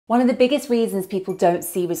One of the biggest reasons people don't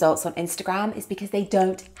see results on Instagram is because they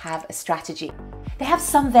don't have a strategy. They have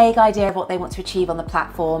some vague idea of what they want to achieve on the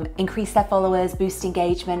platform, increase their followers, boost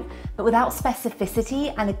engagement, but without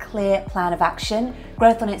specificity and a clear plan of action,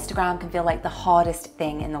 growth on Instagram can feel like the hardest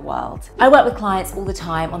thing in the world. I work with clients all the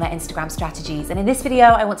time on their Instagram strategies, and in this video,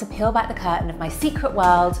 I want to peel back the curtain of my secret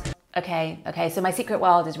world. Okay, so my secret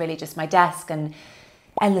world is really just my desk and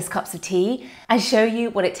endless cups of tea, and show you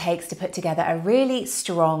what it takes to put together a really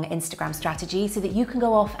strong Instagram strategy so that you can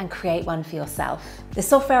go off and create one for yourself. The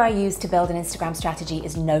software I use to build an Instagram strategy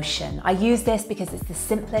is Notion. I use this because it's the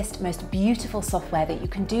simplest, most beautiful software that you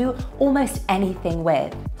can do almost anything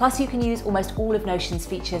with. Plus, you can use almost all of Notion's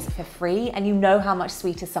features for free, and you know how much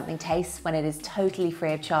sweeter something tastes when it is totally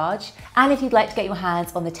free of charge. And if you'd like to get your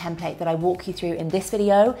hands on the template that I walk you through in this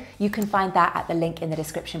video, you can find that at the link in the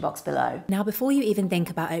description box below. Now, before you even think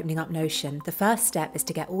about opening up Notion, the first step is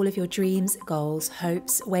to get all of your dreams, goals,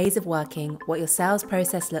 hopes, ways of working, what your sales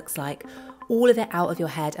process looks like, all of it out of your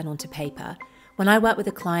head and onto paper. When I work with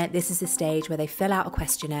a client, this is the stage where they fill out a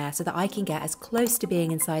questionnaire so that I can get as close to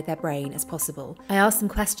being inside their brain as possible. I ask them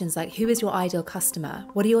questions like, who is your ideal customer?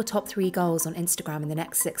 What are your top 3 goals on Instagram in the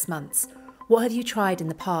next 6 months? What have you tried in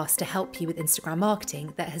the past to help you with Instagram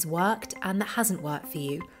marketing that has worked and that hasn't worked for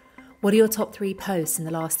you? What are your top 3 posts in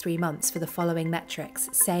the last 3 months for the following metrics: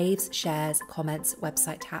 saves, shares, comments,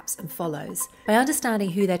 website taps, and follows? By understanding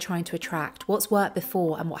who they're trying to attract, what's worked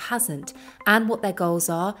before and what hasn't, and what their goals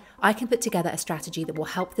are, I can put together a strategy that will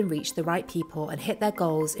help them reach the right people and hit their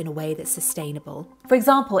goals in a way that's sustainable. For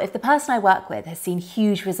example, if the person I work with has seen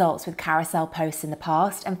huge results with carousel posts in the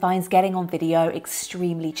past and finds getting on video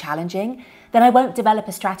extremely challenging, then I won't develop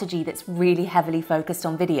a strategy that's really heavily focused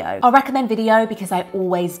on video. I'll recommend video because I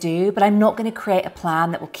always do, but I'm not going to create a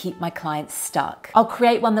plan that will keep my clients stuck. I'll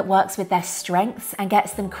create one that works with their strengths and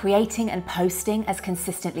gets them creating and posting as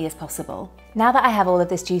consistently as possible. Now that I have all of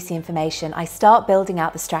this juicy information, I start building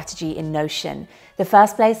out the strategy in Notion. The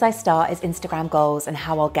first place I start is Instagram goals and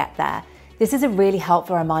how I'll get there. This is a really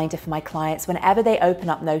helpful reminder for my clients whenever they open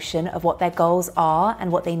up Notion of what their goals are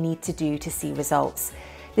and what they need to do to see results.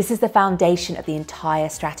 This is the foundation of the entire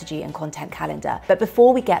strategy and content calendar. But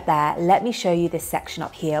before we get there, let me show you this section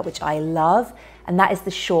up here, which I love, and that is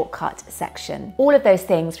the shortcut section. All of those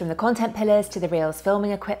things, from the content pillars to the Reels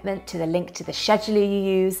filming equipment to the link to the scheduler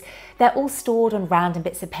you use, they're all stored on random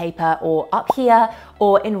bits of paper or up here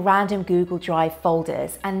or in random Google Drive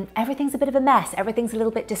folders, and everything's a bit of a mess, everything's a little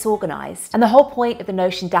bit disorganized. And the whole point of the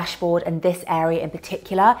Notion dashboard and this area in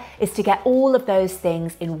particular is to get all of those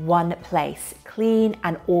things in one place, clean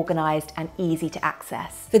and organized and easy to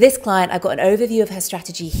access. For this client, I've got an overview of her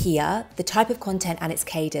strategy here, the type of content and its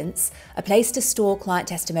cadence, a place to store client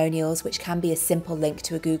testimonials, which can be a simple link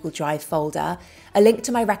to a Google Drive folder, a link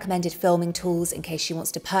to my recommended filming tools in case she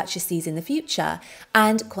wants to purchase these in the future,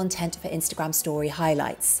 and content for Instagram story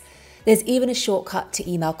highlights. There's even a shortcut to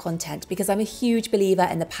email content because I'm a huge believer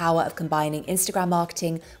in the power of combining Instagram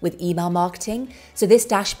marketing with email marketing. So this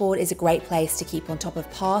dashboard is a great place to keep on top of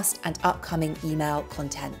past and upcoming email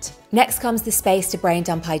content. Next comes the space to brain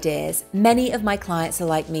dump ideas. Many of my clients are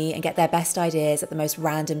like me and get their best ideas at the most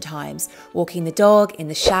random times, walking the dog, in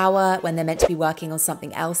the shower, when they're meant to be working on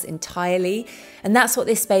something else entirely. And that's what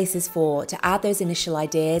this space is for, to add those initial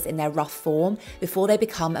ideas in their rough form before they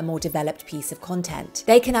become a more developed piece of content.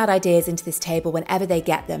 They can add ideas into this table whenever they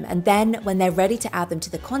get them, and then when they're ready to add them to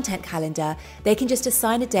the content calendar, they can just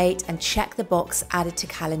assign a date and check the box added to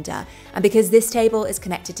calendar. And because this table is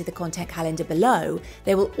connected to the content calendar below,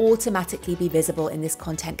 they will automatically be visible in this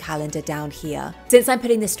content calendar down here. Since I'm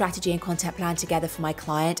putting this strategy and content plan together for my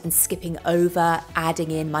client and skipping over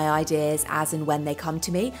adding in my ideas as and when they come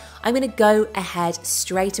to me, I'm going to go ahead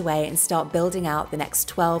straight away and start building out the next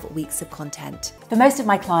 12 weeks of content. For most of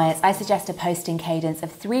my clients, I suggest a posting cadence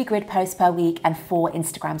of 3 grid posts per week and 4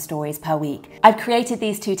 Instagram stories per week. I've created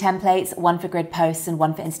these 2 templates, one for grid posts and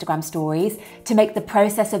one for Instagram stories, to make the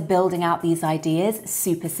process of building out these ideas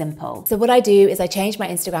super simple. So what I do is I change my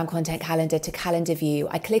Instagram content calendar to calendar view.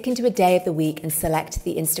 I click into a day of the week and select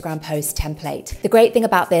the Instagram post template. The great thing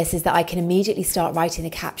about this is that I can immediately start writing the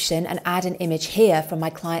caption and add an image here from my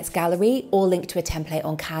client's gallery or link to a template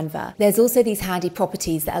on Canva. There's also these handy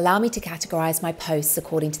properties that allow me to categorize my posts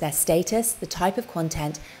according to their status, the type of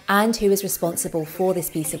content, and who is responsible for this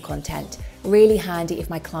piece of content. Really handy if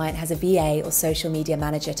my client has a VA or social media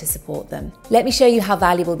manager to support them. Let me show you how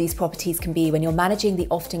valuable these properties can be when you're managing the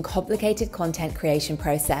often complicated content creation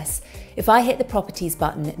process. If I hit the properties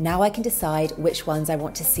button, now I can decide which ones I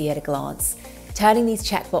want to see at a glance. Turning these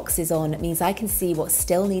checkboxes on means I can see what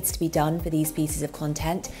still needs to be done for these pieces of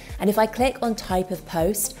content. And if I click on type of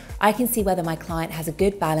post, I can see whether my client has a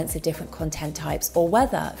good balance of different content types or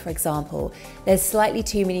whether, for example, there's slightly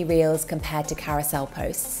too many reels compared to carousel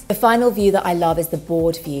posts. The final view that I love is the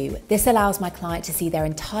board view. This allows my client to see their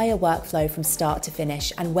entire workflow from start to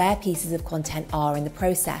finish and where pieces of content are in the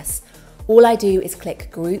process. All I do is click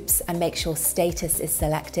groups and make sure status is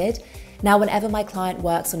selected. Now, whenever my client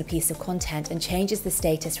works on a piece of content and changes the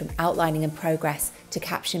status from outlining in progress to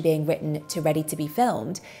caption being written to ready to be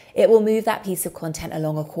filmed, it will move that piece of content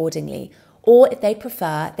along accordingly. Or if they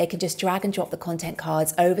prefer, they can just drag and drop the content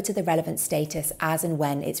cards over to the relevant status as and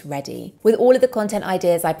when it's ready. With all of the content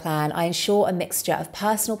ideas I plan, I ensure a mixture of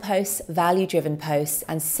personal posts, value-driven posts,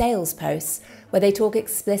 and sales posts where they talk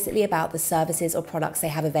explicitly about the services or products they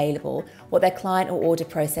have available, what their client or order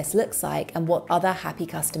process looks like, and what other happy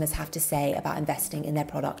customers have to say about investing in their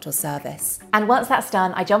product or service. And once that's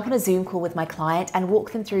done, I jump on a Zoom call with my client and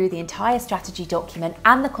walk them through the entire strategy document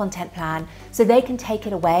and the content plan so they can take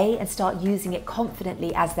it away and start using it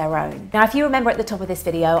confidently as their own. Now, if you remember at the top of this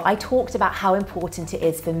video, I talked about how important it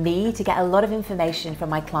is for me to get a lot of information from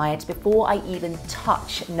my client before I even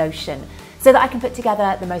touch Notion, so that I can put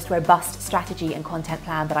together the most robust strategy and content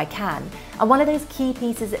plan that I can. And one of those key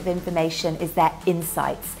pieces of information is their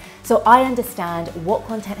insights. So I understand what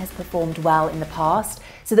content has performed well in the past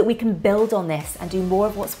so that we can build on this and do more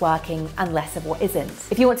of what's working and less of what isn't.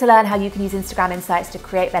 If you want to learn how you can use Instagram Insights to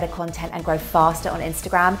create better content and grow faster on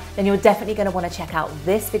Instagram, then you're definitely going to want to check out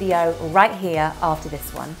this video right here after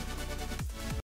this one.